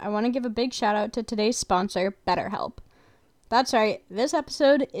I want to give a big shout out to today's sponsor, BetterHelp. That's right, this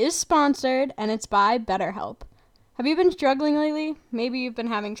episode is sponsored, and it's by BetterHelp. Have you been struggling lately? Maybe you've been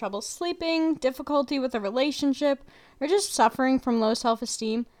having trouble sleeping, difficulty with a relationship, or just suffering from low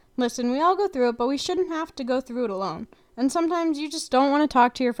self-esteem. Listen, we all go through it, but we shouldn't have to go through it alone. And sometimes you just don't want to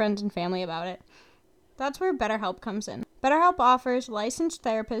talk to your friends and family about it. That's where BetterHelp comes in. BetterHelp offers licensed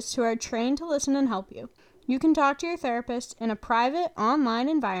therapists who are trained to listen and help you. You can talk to your therapist in a private, online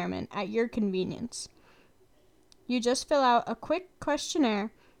environment at your convenience. You just fill out a quick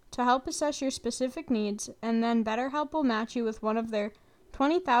questionnaire to help assess your specific needs, and then BetterHelp will match you with one of their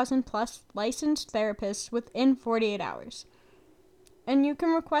 20,000 plus licensed therapists within 48 hours. And you can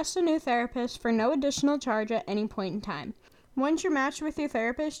request a new therapist for no additional charge at any point in time. Once you're matched with your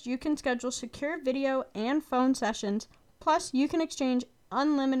therapist, you can schedule secure video and phone sessions, plus you can exchange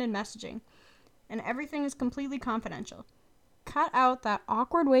unlimited messaging, and everything is completely confidential. Cut out that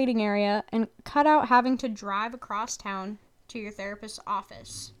awkward waiting area and cut out having to drive across town to your therapist's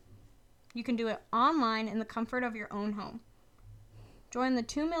office. You can do it online in the comfort of your own home. Join the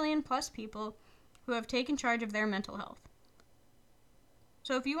 2 million plus people who have taken charge of their mental health.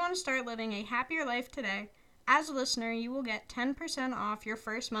 So if you want to start living a happier life today, as a listener, you will get 10% off your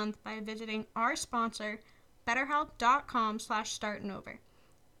first month by visiting our sponsor, betterhelp.com/startinover.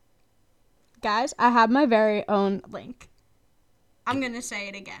 Guys, I have my very own link. I'm going to say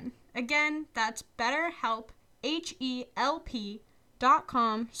it again. Again, that's BetterHelp,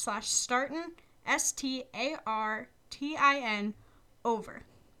 HELP.com/startin, STARTIN, over.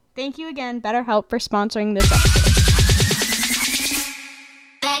 Thank you again, BetterHelp, for sponsoring this episode.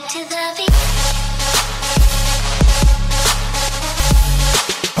 Back to the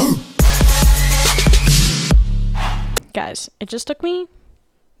Guys, it just took me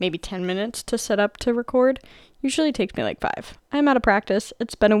maybe 10 minutes to set up to record. Usually it takes me like 5. I'm out of practice.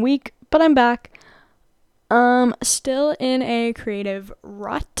 It's been a week, but I'm back. Still in a creative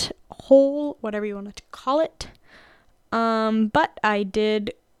rut hole, whatever you want to call it. But I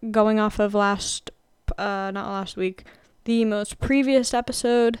did, going off of not last week, the most previous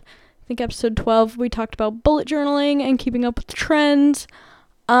episode, I think episode 12, we talked about bullet journaling and keeping up with the trends.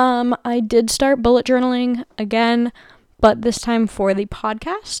 I did start bullet journaling again, but this time for the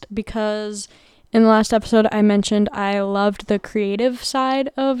podcast, because in the last episode I mentioned I loved the creative side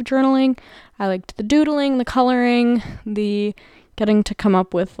of journaling. I liked the doodling, the coloring, the getting to come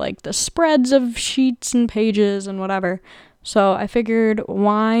up with like the spreads of sheets and pages and whatever. So I figured,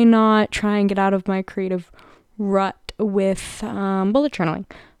 why not try and get out of my creative rut with bullet journaling.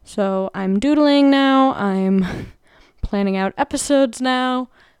 So I'm doodling now, I'm planning out episodes now.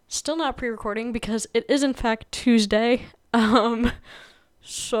 Still not pre-recording because it is in fact Tuesday,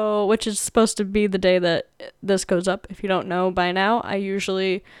 so which is supposed to be the day that this goes up. If you don't know by now, I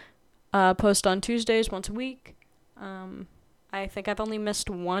usually post on Tuesdays once a week. I think I've only missed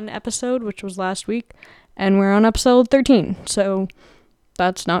one episode, which was last week, and we're on episode 13, so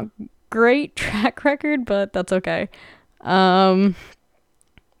that's not great track record, but that's okay. But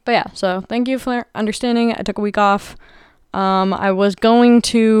yeah, so thank you for understanding. I took a week off. I was going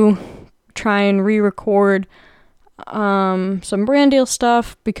to try and re-record some brand deal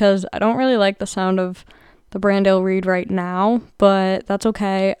stuff because I don't really like the sound of the brand deal read right now, but that's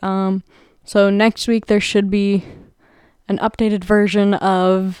okay. So next week there should be an updated version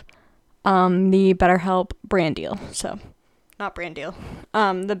of the BetterHelp brand deal. So, not brand deal.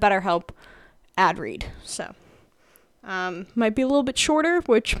 The BetterHelp ad read. So, might be a little bit shorter,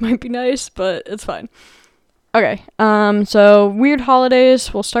 which might be nice, but it's fine. Okay, so weird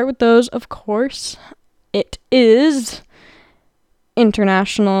holidays, we'll start with those, of course. It is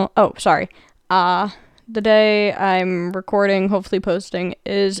the day I'm recording, hopefully posting,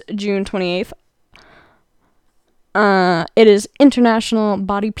 is June 28th. It is International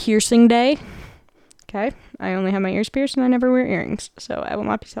Body Piercing Day. Okay, I only have my ears pierced and I never wear earrings, so I will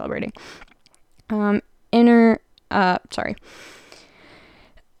not be celebrating.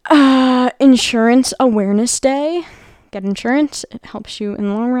 Insurance Awareness Day. Get insurance. It helps you in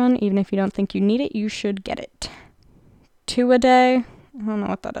the long run. Even if you don't think you need it, you should get it. Two a day. I don't know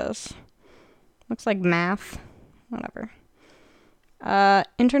what that is. Looks like math. Whatever.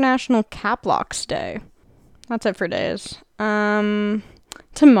 International Cap Locks Day. That's it for days. Tomorrow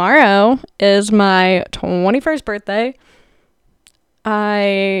is my 21st birthday.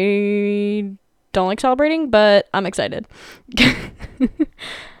 I don't like celebrating, but I'm excited.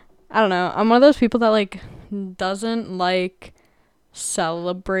 I don't know. I'm one of those people that, doesn't like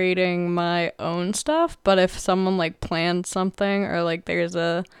celebrating my own stuff, but if someone, plans something or, there's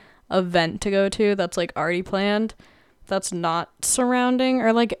a event to go to that's, already planned, that's not surrounding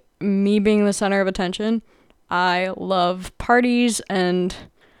or like me being the center of attention. I love parties and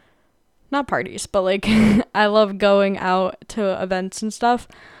not parties, but like I love going out to events and stuff.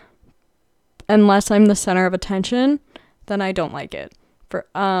 Unless I'm the center of attention, then I don't like it.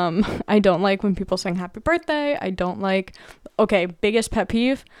 I don't like when people sing happy birthday. I don't like, okay, biggest pet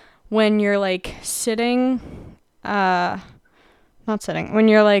peeve, when you're like sitting, not sitting, when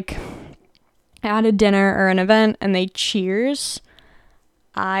you're like at a dinner or an event and they cheers.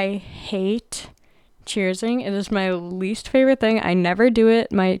 I hate cheersing. It is my least favorite thing. I never do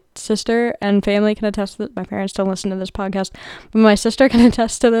it. My sister and family can attest to this. My parents don't listen to this podcast, but my sister can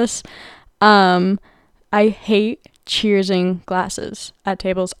attest to this. I hate cheersing glasses at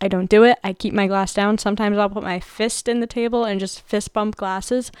tables. I don't do it. I keep my glass down. Sometimes I'll put my fist in the table and just fist bump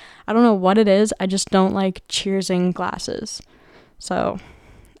glasses. I don't know what it is. I just don't like cheersing glasses. So,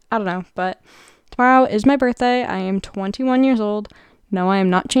 I don't know. But tomorrow is my birthday. I am 21 years old. No, I am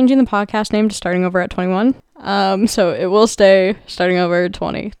not changing the podcast name to Starting Over at 21. So it will stay Starting Over at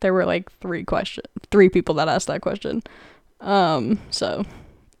 20. There were like three people that asked that question. So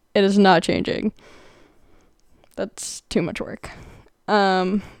it is not changing. That's too much work.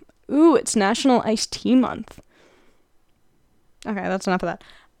 It's National Iced Tea Month. Okay, that's enough of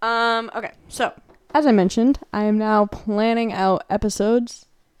that. Okay, so as I mentioned, I am now planning out episodes.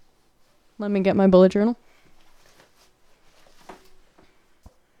 Let me get my bullet journal.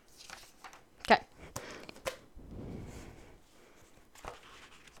 Okay.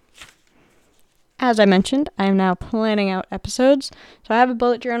 As I mentioned, I am now planning out episodes. So I have a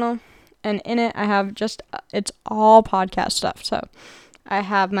bullet journal. And in it, I have it's all podcast stuff. So I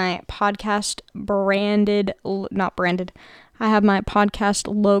have my podcast not branded. I have my podcast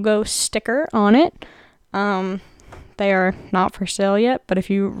logo sticker on it. They are not for sale yet, but if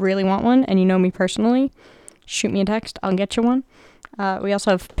you really want one and you know me personally, shoot me a text. I'll get you one. We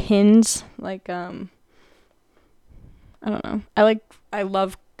also have pins, like, I don't know.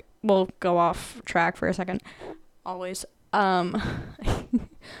 We'll go off track for a second. Always.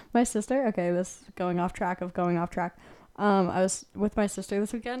 My sister, okay, this is going off track. I was with my sister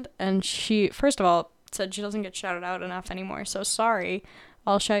this weekend, and she, first of all, said she doesn't get shouted out enough anymore, so sorry.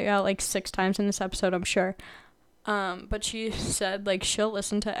 I'll shout you out like 6 times in this episode, I'm sure. But she said, like, she'll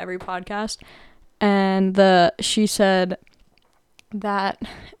listen to every podcast, and she said that,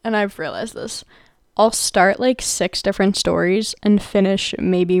 and I've realized this, I'll start like 6 different stories and finish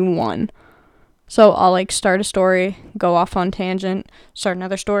maybe 1. So I'll like start a story, go off on tangent, start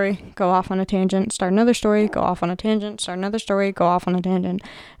another story, go off on a tangent, start another story, go off on a tangent, start another story, go off on a tangent,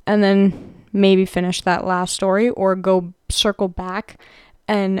 and then maybe finish that last story or go circle back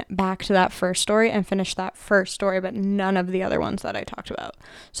and back to that first story and finish that first story, but none of the other ones that I talked about.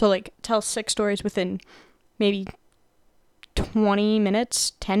 So like tell 6 stories within maybe 20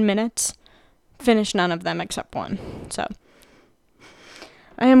 minutes, 10 minutes, finish none of them except 1. So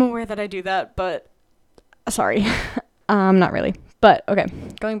I am aware that I do that, but sorry. Not really. But okay,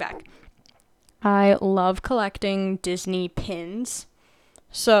 going back. I love collecting Disney pins.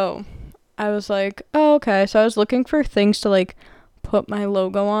 So I was like, oh, okay. So I was looking for things to like put my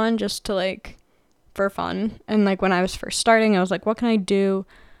logo on just to like for fun. And like when I was first starting, I was like, what can I do?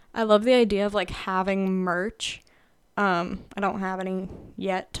 I love the idea of like having merch. I don't have any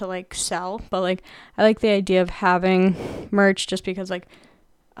yet to like sell, but like I like the idea of having merch just because like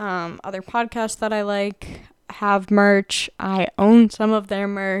other podcasts that I like have merch. I own some of their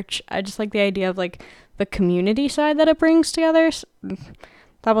merch. I just like the idea of like the community side that it brings together.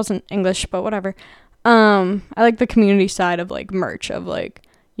 That wasn't English, but whatever. I like the community side of like merch, of like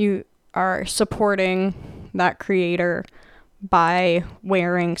you are supporting that creator by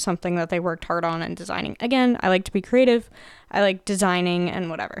wearing something that they worked hard on and designing. Again, I like to be creative. I like designing and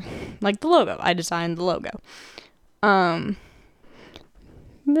whatever. Like the logo. I designed the logo.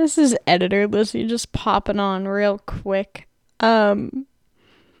 This is editor Lizzie just popping on real quick. That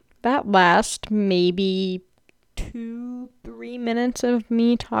last maybe 2-3 minutes of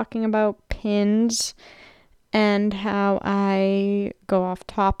me talking about pins and how I go off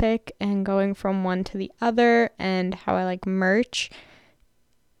topic and going from one to the other and how I like merch.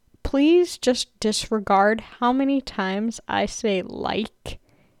 Please just disregard how many times I say like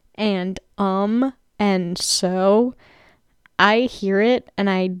and so. I hear it and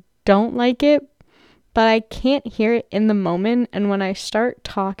I don't like it, but I can't hear it in the moment. And when I start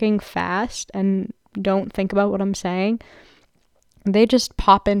talking fast and don't think about what I'm saying, they just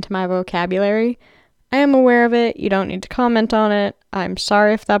pop into my vocabulary. I am aware of it. You don't need to comment on it. I'm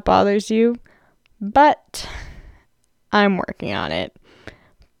sorry if that bothers you, but I'm working on it.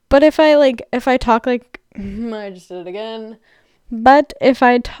 But if I talk like I just did it again. But if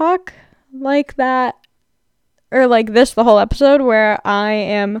I talk like that, or like this the whole episode, where I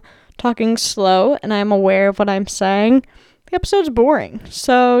am talking slow and I'm aware of what I'm saying, the episode's boring.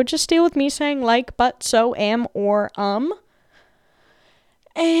 So just deal with me saying like, but, so, am, or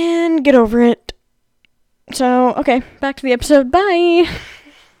and get over it. So, okay, back to the episode. Bye!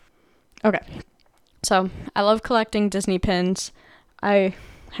 Okay, so I love collecting Disney pins. I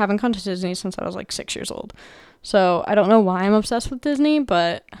haven't gone to Disney since I was like 6 years old. So I don't know why I'm obsessed with Disney,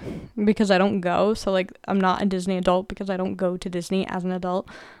 but because I don't go. So like I'm not a Disney adult because I don't go to Disney as an adult.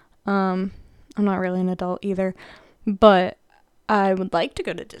 I'm not really an adult either, but I would like to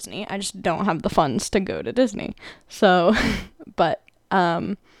go to Disney. I just don't have the funds to go to Disney. So, but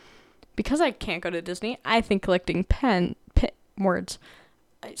because I can't go to Disney, I think collecting words.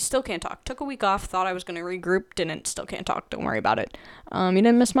 I still can't talk. Took a week off, thought I was going to regroup, didn't, still can't talk. Don't worry about it. You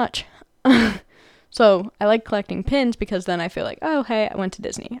didn't miss much. So I like collecting pins because then I feel like, oh, hey, I went to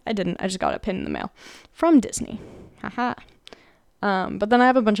Disney. I didn't. I just got a pin in the mail from Disney. Haha. But then I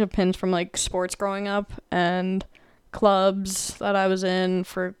have a bunch of pins from like sports growing up and clubs that I was in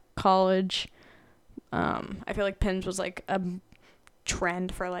for college. I feel like pins was like a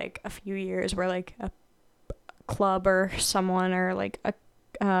trend for like a few years where like a club or someone or like a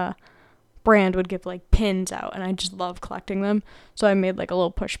brand would give like pins out, and I just love collecting them. So I made like a little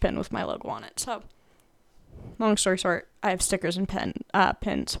push pin with my logo on it. So long story short, I have stickers and pins.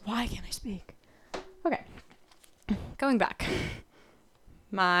 Why can't I speak? Okay. Going back.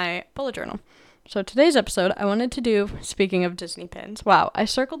 My bullet journal. So today's episode, I wanted to do, speaking of Disney pins. Wow, I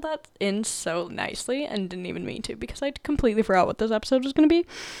circled that in so nicely and didn't even mean to because I completely forgot what this episode was going to be.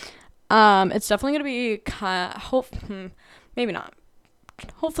 It's definitely going to be maybe not.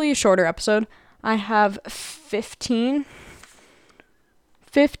 Hopefully a shorter episode. I have 15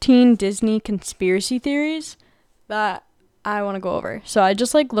 Disney conspiracy theories that I want to go over. So I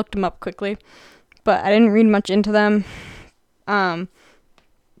just like looked them up quickly, but I didn't read much into them. I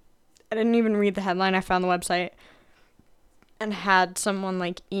didn't even read the headline. I found the website and had someone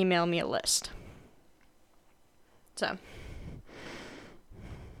like email me a list. So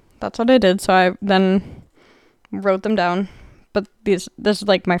that's what I did. So I then wrote them down. But this is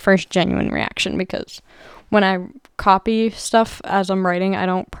like my first genuine reaction because when I copy stuff as I'm writing, I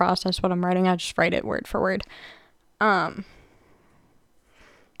don't process what I'm writing. I just write it word for word. So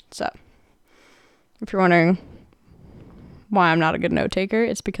if you're wondering why I'm not a good note taker,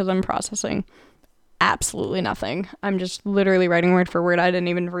 it's because I'm processing absolutely nothing. I'm just literally writing word for word. I didn't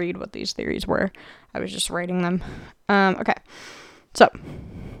even read what these theories were. I was just writing them. Okay. So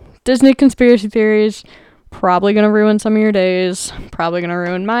Disney conspiracy theories. Probably going to ruin some of your days. Probably going to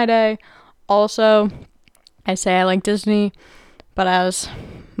ruin my day. Also, I say I like Disney, but as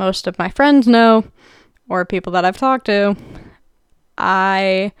most of my friends know, or people that I've talked to,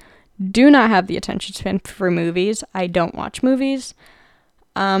 I do not have the attention span for movies. I don't watch movies.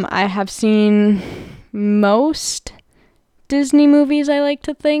 I have seen most Disney movies, I like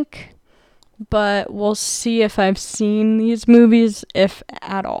to think, but we'll see if I've seen these movies, if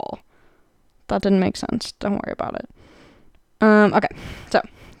at all. That didn't make sense. Don't worry about it. Okay, so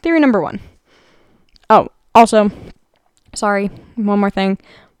theory number 1. Oh, also, sorry, one more thing.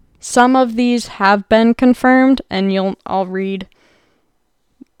 Some of these have been confirmed, and I'll read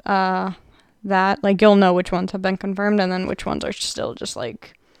that. Like, you'll know which ones have been confirmed, and then which ones are still just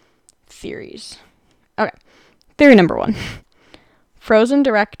like theories. Okay, theory number 1. Frozen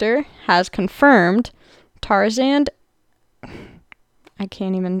director has confirmed Tarzan. I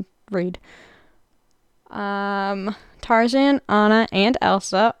can't even read. Tarzan, Anna, and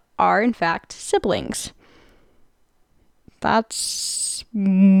Elsa are in fact siblings. That's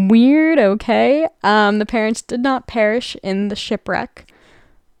weird, okay. The parents did not perish in the shipwreck,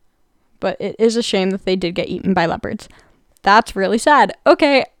 but it is a shame that they did get eaten by leopards. That's really sad.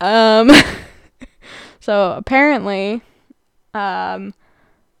 Okay, so apparently,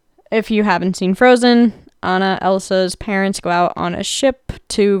 if you haven't seen Frozen, Anna, Elsa's parents go out on a ship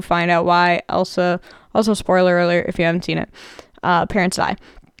to find out why Elsa... Also, spoiler alert if you haven't seen it. Parents die.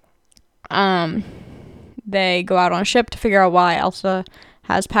 They go out on a ship to figure out why Elsa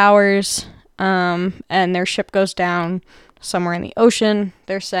has powers. And their ship goes down somewhere in the ocean.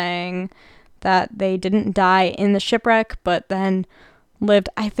 They're saying that they didn't die in the shipwreck, but then lived...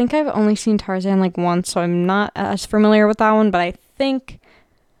 I think I've only seen Tarzan like once, so I'm not as familiar with that one, but I think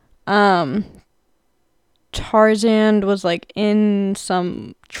Tarzan was like in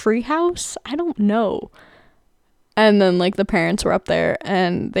some treehouse. I don't know. And then like the parents were up there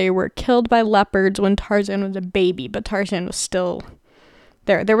and they were killed by leopards when Tarzan was a baby, but Tarzan was still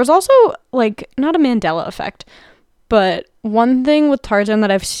There was also, like, not a Mandela effect, but one thing with Tarzan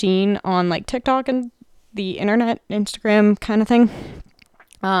that I've seen on, like, TikTok and the internet, Instagram kind of thing,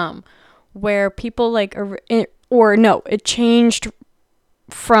 where people, like, it changed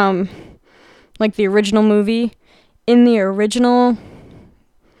from, like, the original movie. In the original,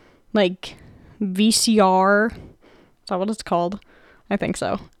 like, VCR, is that what it's called? I think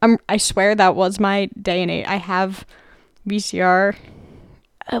so. I swear that was my day and age. I have VCR.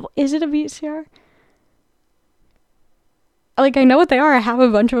 Is it a VCR? Like, I know what they are. I have a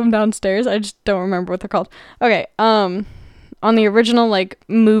bunch of them downstairs. I just don't remember what they're called. Okay, on the original, like,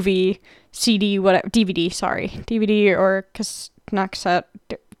 movie, CD, whatever, DVD, sorry. DVD or not cassette.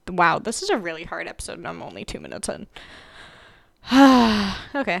 Wow, this is a really hard episode and I'm only 2 minutes in.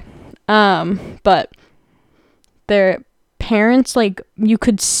 Okay. But their parents, like, you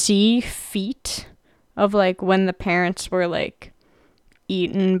could see feet of, like, when the parents were, like,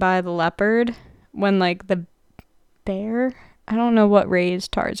 eaten by the leopard, when, like, the bear, I don't know what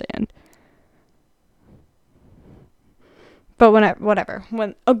raised Tarzan, but when a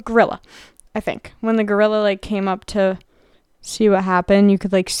gorilla, I think, when the gorilla, like, came up to see what happened, you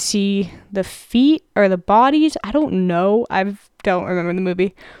could, like, see the feet or the bodies. I don't know, I don't remember the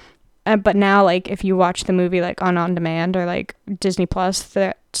movie, but now, like, if you watch the movie, like, on demand or, like, Disney Plus,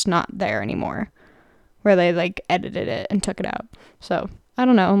 that's not there anymore, where they, like, edited it and took it out. So I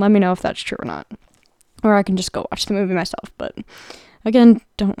don't know, let me know if that's true or not, or I can just go watch the movie myself. But again,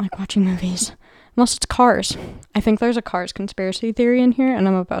 don't like watching movies unless it's Cars. I think there's a Cars conspiracy theory in here and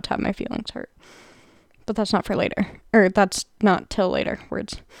I'm about to have my feelings hurt, but that's not for later, or that's not till later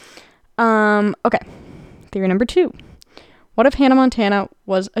words. Okay, theory number 2. What if Hannah Montana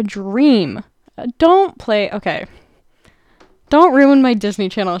was a dream? Don't ruin my Disney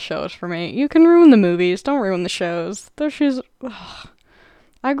Channel shows for me. You can ruin the movies, don't ruin the shows. Those shows, ugh.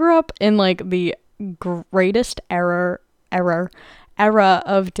 I grew up in, like, the greatest era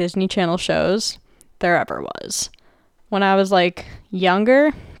of Disney Channel shows there ever was. When I was, like,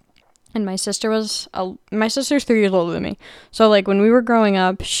 younger, and my sister's 3 years older than me. So, like, when we were growing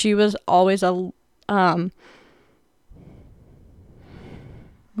up, she was always what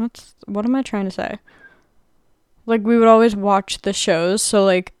am I trying to say? Like, we would always watch the shows, so,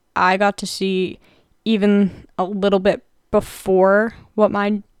 like, I got to see even a little bit before what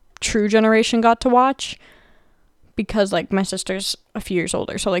my true generation got to watch, because, like, my sister's a few years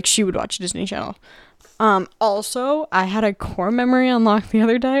older, so, like, she would watch Disney Channel. Also, I had a core memory unlocked the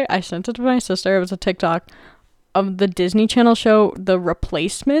other day. I sent it to my sister. It was a TikTok of the Disney Channel show, The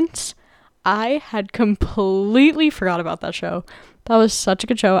Replacements. I had completely forgot about that show. That was such a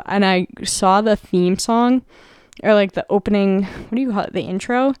good show, and I saw the theme song, or, like, the opening, what do you call it, the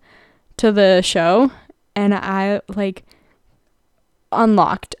intro to the show, and I, like,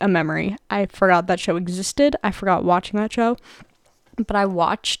 unlocked a memory. I forgot that show existed. I forgot watching that show, but I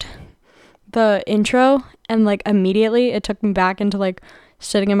watched the intro, and, like, immediately it took me back into, like,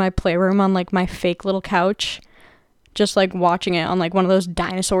 sitting in my playroom on, like, my fake little couch, just, like, watching it on, like, one of those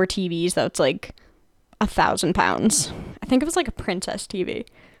dinosaur TVs that's, like, 1,000 pounds. I think it was, like, a princess TV.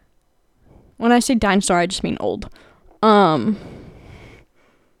 When I say dinosaur, I just mean old. It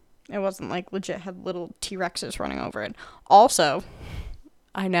wasn't, like, legit had little T-Rexes running over it. Also,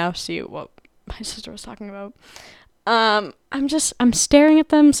 I now see what my sister was talking about. I'm staring at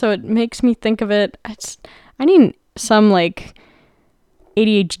them, so it makes me think of it. I need some, like,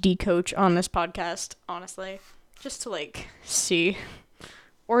 ADHD coach on this podcast, honestly, just to, like, see,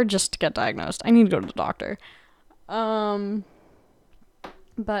 or just to get diagnosed. I need to go to the doctor.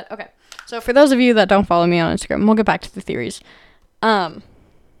 But okay. So for those of you that don't follow me on Instagram, we'll get back to the theories.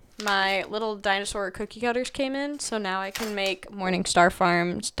 My little dinosaur cookie cutters came in, so now I can make Morningstar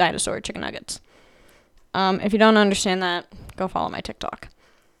Farms dinosaur chicken nuggets. If you don't understand that, go follow my TikTok.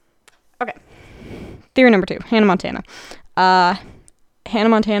 Okay. Theory number 2, Hannah Montana. Hannah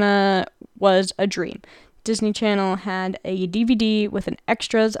Montana was a dream. Disney Channel had a DVD with an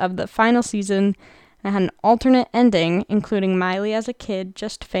extras of the final season and had an alternate ending, including Miley as a kid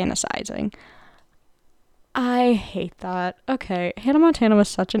just fantasizing. I hate that. Okay, Hannah Montana was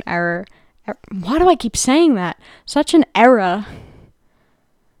such an error. Why do I keep saying that? Such an era.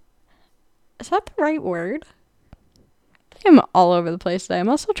 Is that the right word? I'm all over the place today. I'm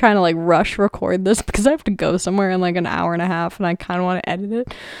also trying to, like, rush record this because I have to go somewhere in, like, an hour and a half and I kind of want to edit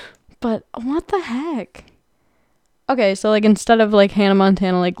it. But what the heck? Okay, so, like, instead of, like, Hannah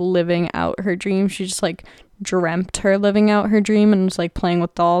Montana, like, living out her dream, she just, like, dreamt her living out her dream and was, like, playing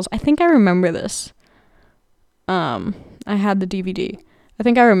with dolls. I think I remember this. I had the DVD. I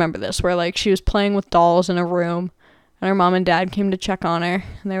think I remember this, where, like, she was playing with dolls in a room, and her mom and dad came to check on her,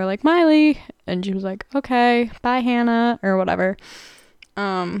 and they were like, Miley, and she was like, okay, bye, Hannah, or whatever.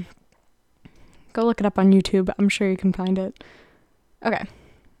 Go look it up on YouTube. I'm sure you can find it. Okay.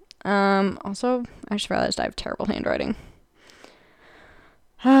 Also, I just realized I have terrible handwriting.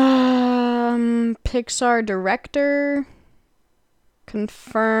 Pixar director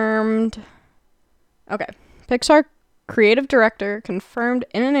confirmed. Okay. Pixar creative director confirmed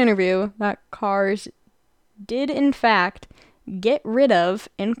in an interview that Cars did in fact get rid of,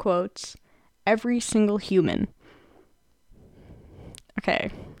 in quotes, every single human.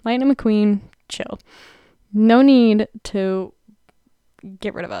 Okay. Lightning McQueen, chill. No need to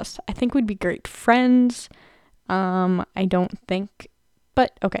get rid of us. I think we'd be great friends. I don't think,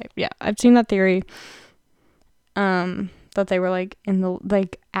 but okay, yeah, I've seen that theory. That they were like in the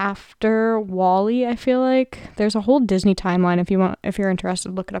like after WALL-E. I feel like there's a whole Disney timeline if you're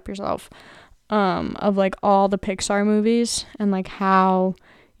interested, look it up yourself. Of like all the Pixar movies and like how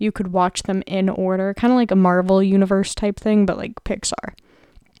you could watch them in order, kind of like a Marvel universe type thing, but like Pixar.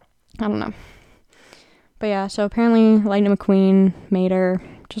 I don't know. But yeah, so apparently Lightning McQueen made her,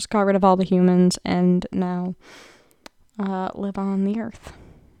 just got rid of all the humans, and now live on the Earth.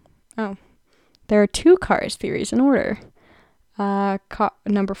 Oh. There are 2 Cars theories in order.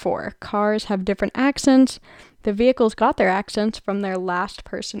 Number 4. Cars have different accents. The vehicles got their accents from the last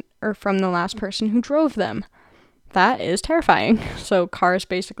person who drove them. That is terrifying. So Cars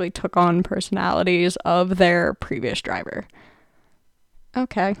basically took on personalities of their previous driver.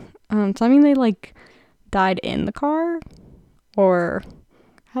 Okay. So I mean they like died in the car? Or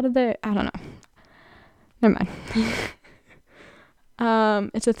how did they? I don't know. Never mind.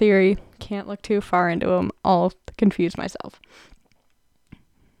 It's a theory. Can't look too far into them. I'll confuse myself.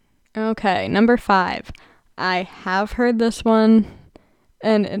 Okay, number 5. I have heard this one,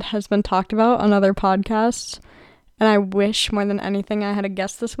 and it has been talked about on other podcasts, and I wish more than anything I had a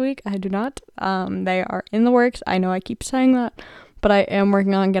guest this week. I do not. They are in the works. I know I keep saying that, but I am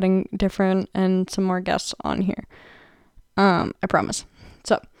working on getting different and some more guests on here. I promise.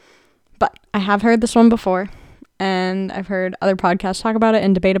 So, but I have heard this one before, and I've heard other podcasts talk about it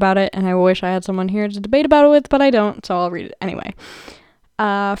and debate about it, and I wish I had someone here to debate about it with, but I don't, so I'll read it anyway.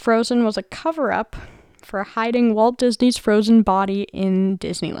 Frozen was a cover-up for hiding Walt Disney's frozen body in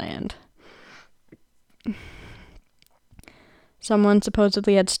Disneyland. Someone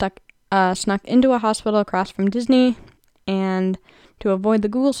supposedly had snuck into a hospital across from Disney, and to avoid the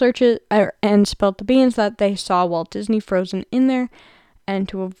Google searches, and spilled the beans that they saw Walt Disney frozen in there, and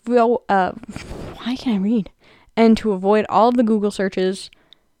to avoid, And to avoid all of the Google searches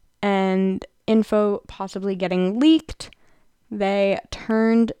and info possibly getting leaked, they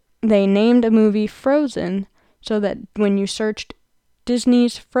named a movie Frozen so that when you searched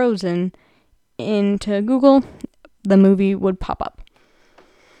Disney's Frozen into Google, the movie would pop up.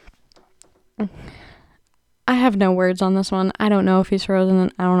 I have no words on this one. I don't know if he's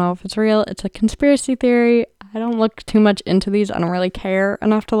frozen. I don't know if it's real. It's a conspiracy theory. I don't look too much into these. I don't really care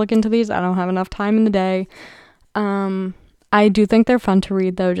enough to look into these. I don't have enough time in the day. I do think they're fun to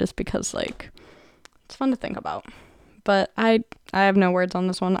read though, just because like it's fun to think about. But I have no words on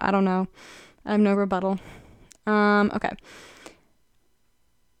this one. I don't know. I have no rebuttal. Okay.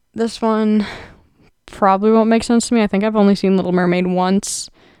 This one probably won't make sense to me. I think I've only seen Little Mermaid once,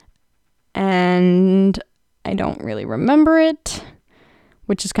 and I don't really remember it,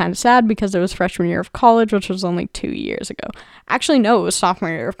 which is kind of sad because it was freshman year of college, which was only 2 years ago. Actually, no, it was sophomore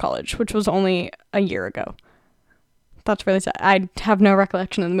year of college, which was only a year ago. That's really sad. I have no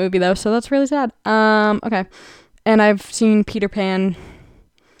recollection of the movie, though, so that's really sad. Okay. And I've seen Peter Pan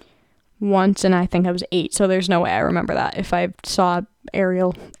once, and I think I was 8, so there's no way I remember that if I saw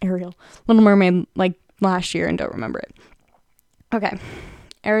Ariel, Little Mermaid, like, last year and don't remember it. Okay.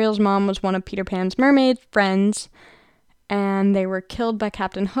 Ariel's mom was one of Peter Pan's mermaid friends, and they were killed by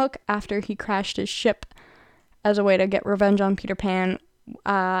Captain Hook after he crashed his ship as a way to get revenge on Peter Pan,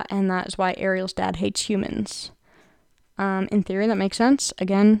 and that is why Ariel's dad hates humans. In theory, that makes sense.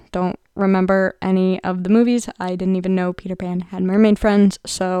 Again, don't remember any of the movies. I didn't even know Peter Pan had mermaid friends,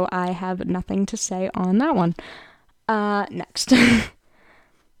 so I have nothing to say on that one. Next.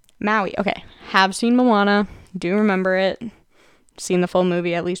 Maui. Okay, have seen Moana. Do remember it. Seen the full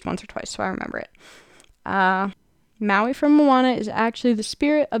movie at least once or twice, so I remember it. Maui from Moana is actually the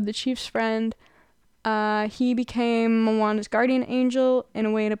spirit of the chief's friend. He became Moana's guardian angel in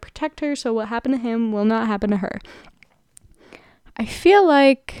a way to protect her, so what happened to him will not happen to her. I feel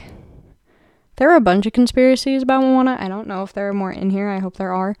like there are a bunch of conspiracies about Moana. I don't know if there are more in here. I hope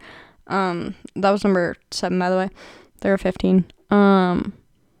there are. That was number 7, by the way. There are 15.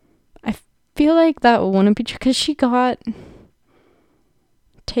 feel like that wouldn't be true because she got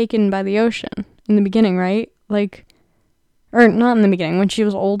taken by the ocean in the beginning, right? Like, or not in the beginning, when she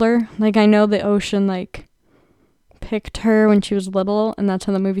was older. Like, I know the ocean, like, picked her when she was little, and that's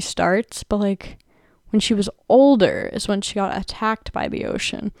how the movie starts, but, like, when she was older is when she got attacked by the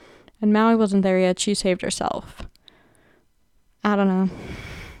ocean, and Maui wasn't there yet. She saved herself. I don't know.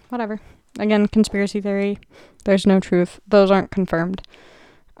 Whatever. Again, conspiracy theory. There's no truth. Those aren't confirmed.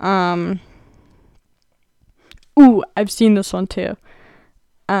 Ooh, I've seen this one too.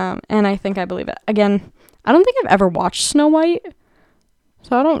 And I think I believe it. Again, I don't think I've ever watched Snow White,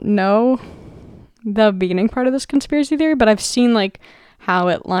 so I don't know the beginning part of this conspiracy theory, but I've seen, like, how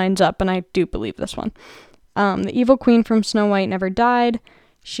it lines up, and I do believe this one. The evil queen from Snow White never died.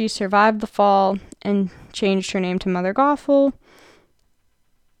 She survived the fall and changed her name to Mother Gothel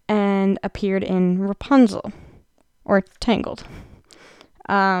and appeared in Rapunzel, or Tangled.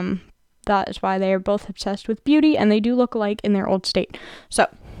 That is why they are both obsessed with beauty, and they do look alike in their old state. So,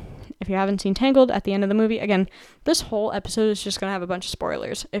 if you haven't seen Tangled, at the end of the movie, again, this whole episode is just going to have a bunch of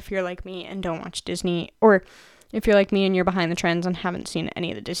spoilers if you're like me and don't watch Disney, or if you're like me and you're behind the trends and haven't seen any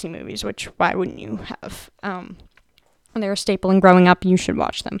of the Disney movies, which why wouldn't you have? They're a staple in growing up, you should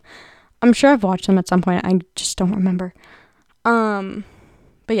watch them. I'm sure I've watched them at some point, I just don't remember.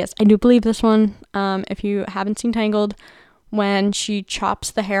 But yes, I do believe this one. If you haven't seen Tangled, when she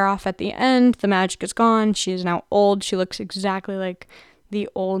chops the hair off at the end, the magic is gone. She is now old. She looks exactly like the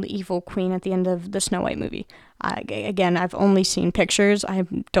old evil queen at the end of the Snow White movie. Again, I've only seen pictures. I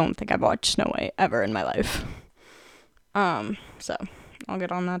don't think I've watched Snow White ever in my life. So I'll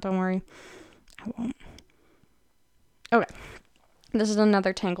get on that. Don't worry. I won't. Okay. This is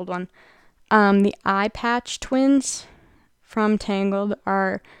another Tangled one. The Eye Patch twins from Tangled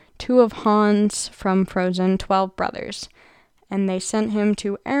are two of Hans from Frozen 12 brothers. And they sent him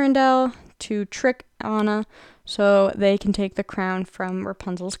to Arendelle to trick Anna so they can take the crown from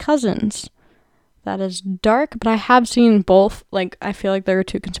Rapunzel's cousins. That is dark, but I have seen both. Like, I feel like there are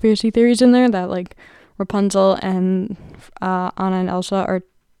two conspiracy theories in there that, like, Rapunzel and Anna and Elsa are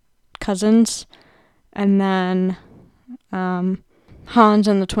cousins. And then Hans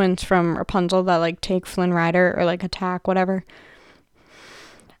and the twins from Rapunzel that, like, take Flynn Rider or, like, attack, whatever,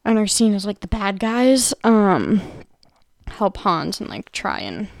 and are seen as, like, the bad guys. Help Hans and, like, try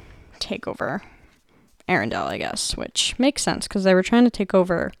and take over Arendelle, I guess, which makes sense because they were trying to take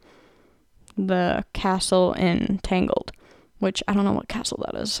over the castle in Tangled, which I don't know what castle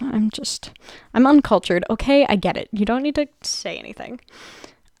that is. I'm uncultured. Okay, I get it. You don't need to say anything.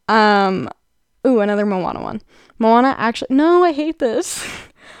 Ooh, another Moana one. Moana actually, no, I hate this.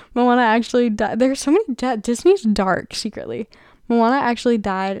 Moana actually died. There's so many Disney's dark secretly. Moana actually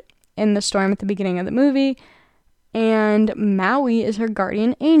died in the storm at the beginning of the movie. And Maui is her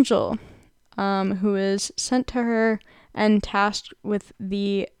guardian angel, who is sent to her and tasked with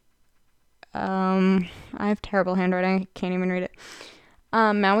the, I have terrible handwriting, I can't even read it.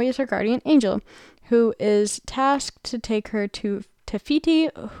 Maui is her guardian angel, who is tasked to take her to Te Fiti,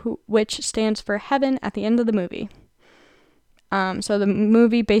 which stands for heaven at the end of the movie. So the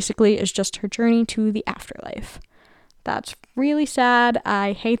movie basically is just her journey to the afterlife. That's really sad.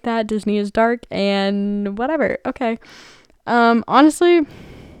 I hate that. Disney is dark and whatever. Okay. Honestly,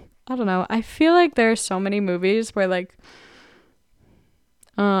 I don't know. I feel like there are so many movies where, like,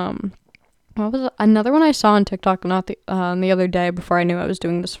 what was it? Another one I saw on TikTok the other day before I knew I was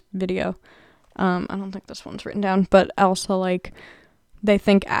doing this video. I don't think this one's written down, but Elsa, like, they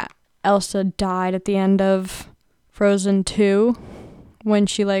think Elsa died at the end of Frozen 2 when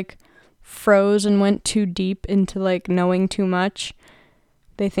she, like, froze and went too deep into, like, knowing too much.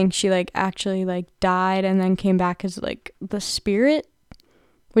 They think she, like, actually, like, died and then came back as, like, the spirit,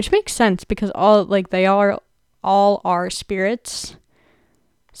 which makes sense because they all are spirits.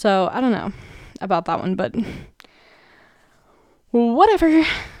 So I don't know about that one, but whatever.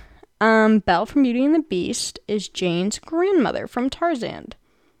 Belle from Beauty and the Beast is Jane's grandmother from Tarzan.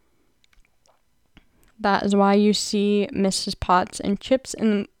 That is why you see Mrs. Potts and Chip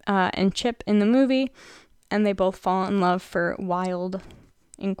in the movie, and they both fall in love for wild,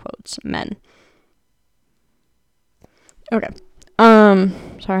 in quotes, men. Okay. Sorry,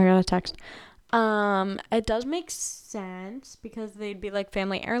 I got a text. It does make sense because they'd be like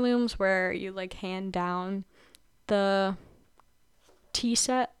family heirlooms where you, like, hand down the tea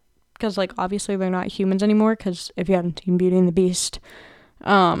set, because, like, obviously they're not humans anymore, because if you haven't seen Beauty and the Beast,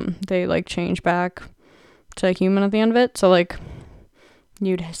 they, like, change back to human at the end of it. So, like,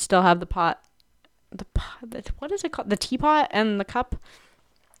 you'd still have the pot, what is it called? The teapot and the cup,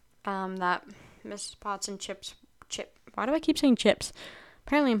 that Mrs. Potts and Chip, why do I keep saying Chips?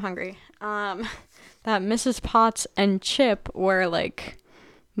 apparently I'm hungry. That Mrs. Potts and Chip were like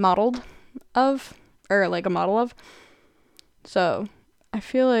modeled of, or like a model of. So I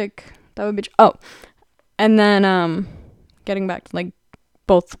feel like that would be. Oh, and then getting back to like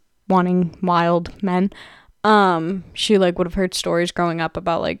both wanting wild men. She like would have heard stories growing up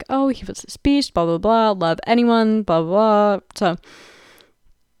about like, oh, he was this beast, blah blah blah, love anyone, blah blah blah. So,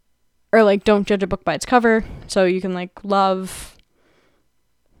 or like, don't judge a book by its cover. So you can like love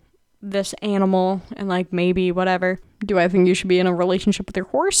this animal and like maybe whatever. Do I think you should be in a relationship with your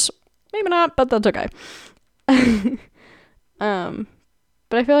horse? Maybe not, but that's okay. But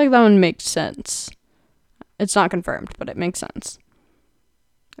I feel like that one makes sense. It's not confirmed, but it makes sense.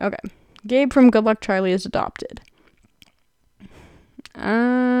 Okay. Gabe from Good Luck Charlie is adopted.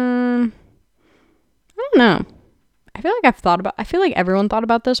 I don't know. I feel like everyone thought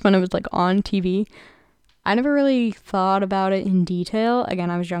about this when it was like on TV. I never really thought about it in detail.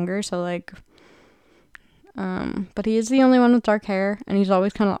 Again, I was younger, so like but he is the only one with dark hair, and he's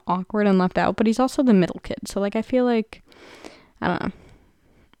always kind of awkward and left out, but he's also the middle kid. So like I feel like I don't know.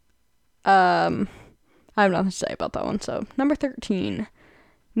 I have nothing to say about that one. So, number 13.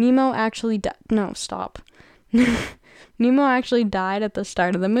 Nemo actually died. No, stop. Nemo actually died at the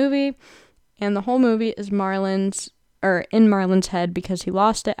start of the movie, and the whole movie is in Marlin's head because he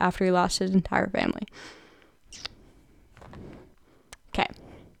lost it after he lost his entire family. Okay.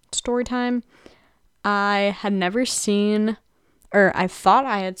 Story time. I had never seen, or I thought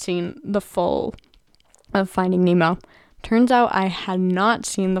I had seen the full of Finding Nemo. Turns out I had not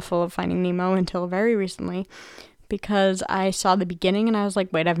seen the full of Finding Nemo until very recently because I saw the beginning and I was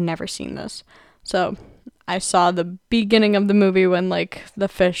like, wait, I've never seen this. So I saw the beginning of the movie when like the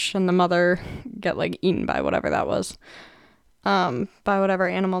fish and the mother get like eaten by whatever that was. By whatever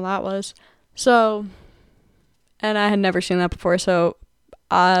animal that was. So, and I had never seen that before, so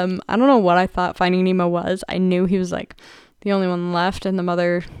I don't know what I thought Finding Nemo was. I knew he was like the only one left and the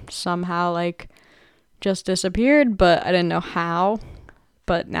mother somehow like just disappeared, but I didn't know how.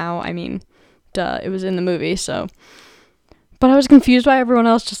 But now, I mean, duh, it was in the movie, so. But I was confused why everyone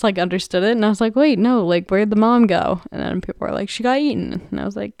else just like understood it, and I was like, wait, no, like where'd the mom go? And then people were like, she got eaten, and I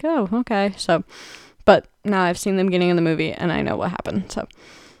was like, oh, okay. So, but now I've seen the beginning of the movie and I know what happened. So,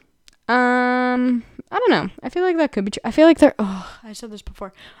 I don't know. I feel like that could be true. I feel like I said this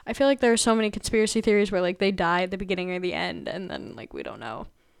before. I feel like there are so many conspiracy theories where like they die at the beginning or the end, and then like we don't know.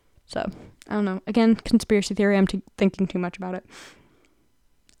 So, I don't know. Again, conspiracy theory. I'm thinking too much about it.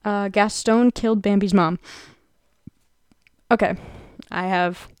 Gaston killed Bambi's mom. Okay. I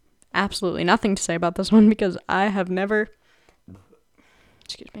have absolutely nothing to say about this one because I have never...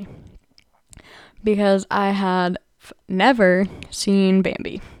 Excuse me. Because I had never seen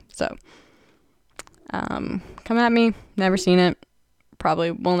Bambi. So, come at me. Never seen it.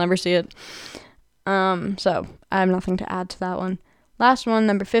 Probably will never see it. So, I have nothing to add to that one. Last one,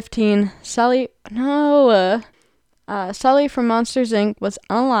 number 15. Sully from Monsters, Inc. was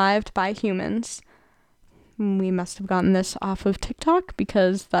unalived by humans. We must have gotten this off of TikTok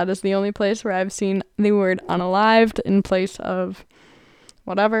because that is the only place where I've seen the word unalived in place of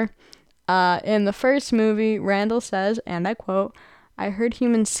whatever. In the first movie, Randall says, and I quote, "I heard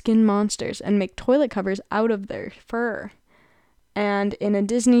humans skin monsters and make toilet covers out of their fur." And in a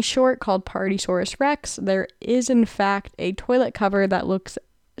Disney short called Partysaurus Rex, there is in fact a toilet cover that looks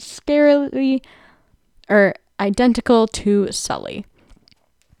scarily identical to Sully.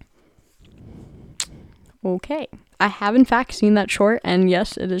 Okay. I have in fact seen that short, and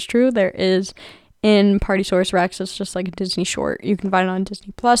yes, it is true. There is in Partysaurus Rex. It's just like a Disney short. You can find it on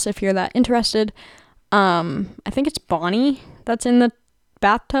Disney Plus if you're that interested. I think it's Bonnie that's in the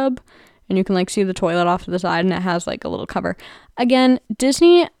bathtub, and you can like see the toilet off to the side, and it has like a little cover. Again,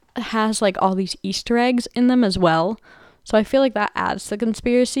 Disney has like all these Easter eggs in them as well, so I feel like that adds to the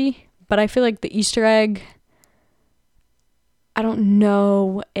conspiracy. But I feel like the Easter egg, I don't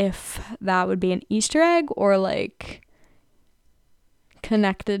know if that would be an Easter egg or like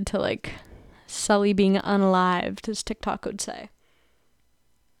connected to like Sully being unalived, as TikTok would say.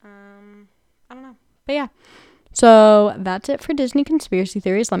 I don't know. But yeah. So that's it for Disney conspiracy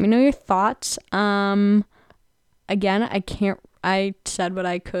theories. Let me know your thoughts. Again, I said what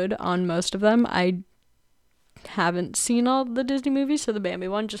I could on most of them. I haven't seen all the Disney movies, so the Bambi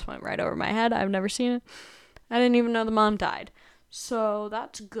one just went right over my head. I've never seen it. I didn't even know the mom died. So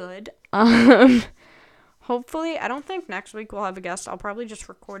that's good. Hopefully, I don't think next week we'll have a guest. I'll probably just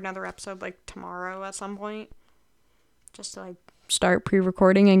record another episode like tomorrow at some point. Just to like start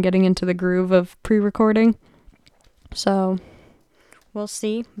pre-recording and getting into the groove of pre-recording. So, we'll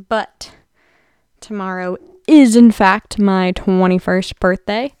see. But tomorrow is in fact my 21st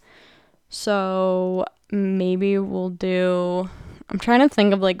birthday. So maybe we'll do, I'm trying to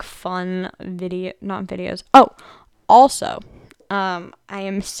think of like fun not videos. Oh, also, I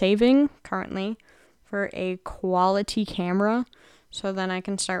am saving currently for a quality camera, so then I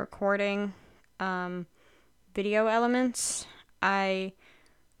can start recording video elements. I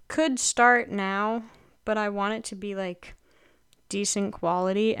could start now, but I want it to be like decent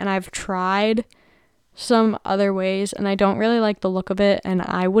quality, and I've tried some other ways and I don't really like the look of it, and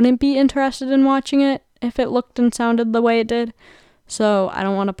I wouldn't be interested in watching it if it looked and sounded the way it did. So I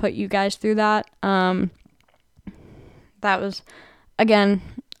don't want to put you guys through that. That was, again,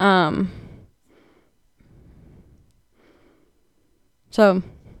 so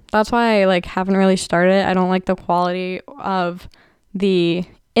that's why I like haven't really started it. I don't like the quality of the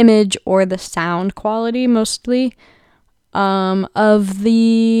image or the sound quality mostly of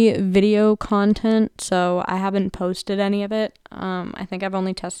the video content, so I haven't posted any of it. I think I've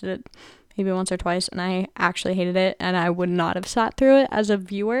only tested it maybe once or twice, and I actually hated it, and I would not have sat through it as a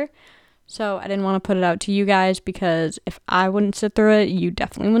viewer. So I didn't want to put it out to you guys, because if I wouldn't sit through it, you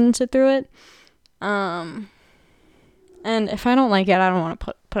definitely wouldn't sit through it. And if I don't like it, I don't want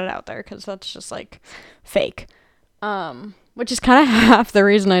to put it out there, because that's just like fake. Which is kind of half the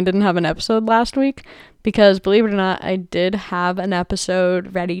reason I didn't have an episode last week, because believe it or not, I did have an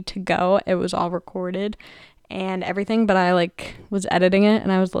episode ready to go. It was all recorded and everything, but I like was editing it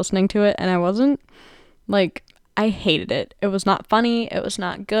and I was listening to it and I wasn't like, I hated it. It was not funny. It was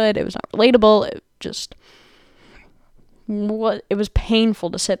not good. It was not relatable. It just, it was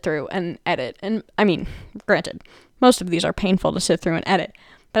painful to sit through and edit. And I mean, granted, most of these are painful to sit through and edit,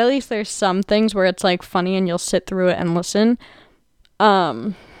 but at least there's some things where it's like funny and you'll sit through it and listen.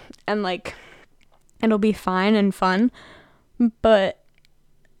 And like, it'll be fine and fun. But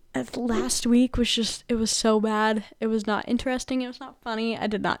last week was just, it was so bad. It was not interesting. It was not funny. I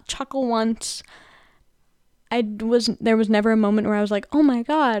did not chuckle once. There was never a moment where I was like, oh my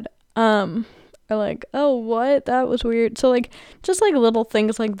God. Or like, oh, what? That was weird. So like, just like little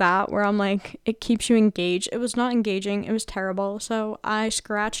things like that where I'm like, it keeps you engaged. It was not engaging. It was terrible. So I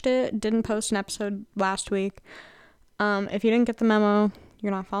scratched it. Didn't post an episode last week. If you didn't get the memo,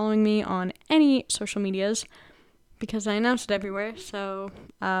 you're not following me on any social medias, because I announced it everywhere. So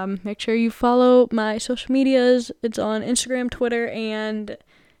make sure you follow my social medias. It's on Instagram, Twitter, and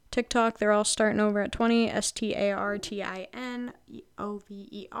TikTok. They're all starting over at 20,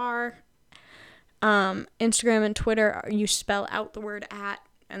 STARTINOVER. Instagram and Twitter, you spell out the word at,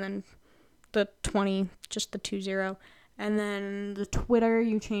 and then the 20, just the 20. And then the Twitter,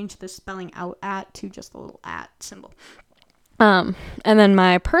 you change the spelling out at to just the little at symbol. And then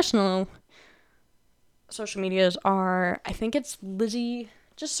my personal social medias are, I think it's Lizzie,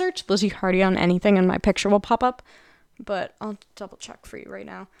 just search Lizzie Hardy on anything and my picture will pop up, but I'll double check for you right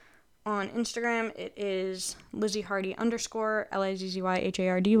now. On Instagram, it is Lizzie Hardy _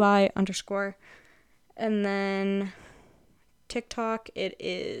 LIZZYHARDY _ and then TikTok, it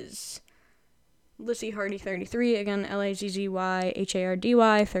is Lizzie Hardy 33, again,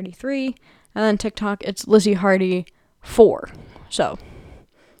 LIZZYHARDY 33, and then TikTok, it's Lizzie Hardy 4. So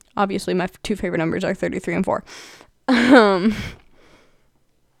obviously my two favorite numbers are 33 and 4. And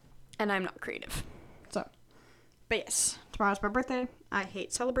I'm not creative. So, but yes, tomorrow's my birthday. I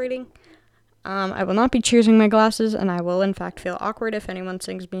hate celebrating. I will not be choosing my glasses, and I will in fact feel awkward if anyone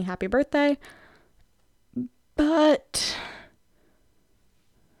sings me happy birthday. But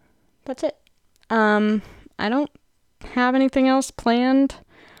that's it. I don't have anything else planned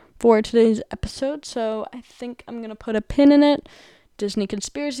for today's episode, so I think I'm gonna put a pin in it. Disney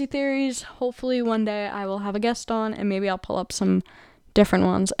conspiracy theories. Hopefully one day I will have a guest on, and maybe I'll pull up some different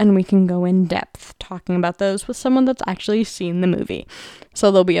ones and we can go in depth talking about those with someone that's actually seen the movie.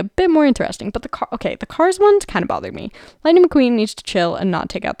 So they'll be a bit more interesting. But the Cars ones kind of bother me. Lightning McQueen needs to chill and not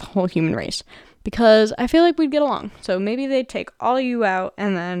take out the whole human race, because I feel like we'd get along. So maybe they'd take all of you out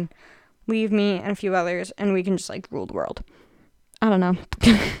and then leave me and a few others, and we can just like rule the world. I don't know.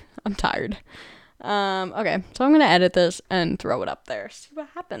 I'm tired. Okay, so I'm gonna edit this and throw it up there. See what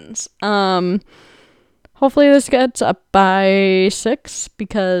happens. Hopefully this gets up by 6,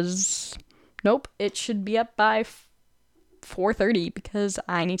 because nope, it should be up by 4:30 because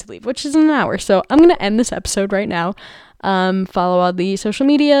I need to leave, which is in an hour. So I'm gonna end this episode right now. Follow all the social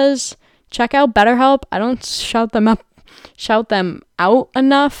medias. Check out BetterHelp. I don't shout them out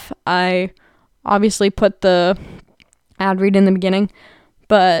enough. I obviously put the ad read in the beginning,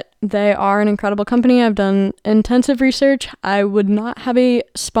 but they are an incredible company. I've done intensive research. I would not have a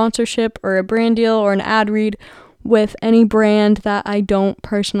sponsorship or a brand deal or an ad read with any brand that I don't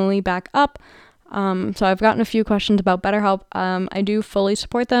personally back up. So I've gotten a few questions about BetterHelp. I do fully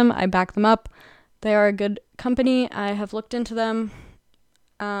support them. I back them up. They are a good company. I have looked into them.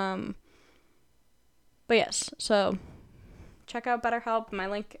 But yes, so check out BetterHelp. My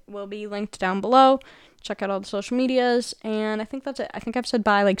link will be linked down below. Check out all the social medias, and I think that's it. I think I've said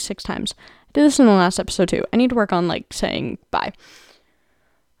bye like 6 times. I did this in the last episode too. I need to work on like saying bye.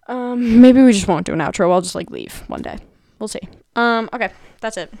 Maybe we just won't do an outro. I'll just like leave one day. We'll see. Okay,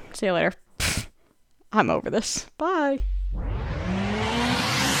 that's it. See you later. I'm over this. Bye.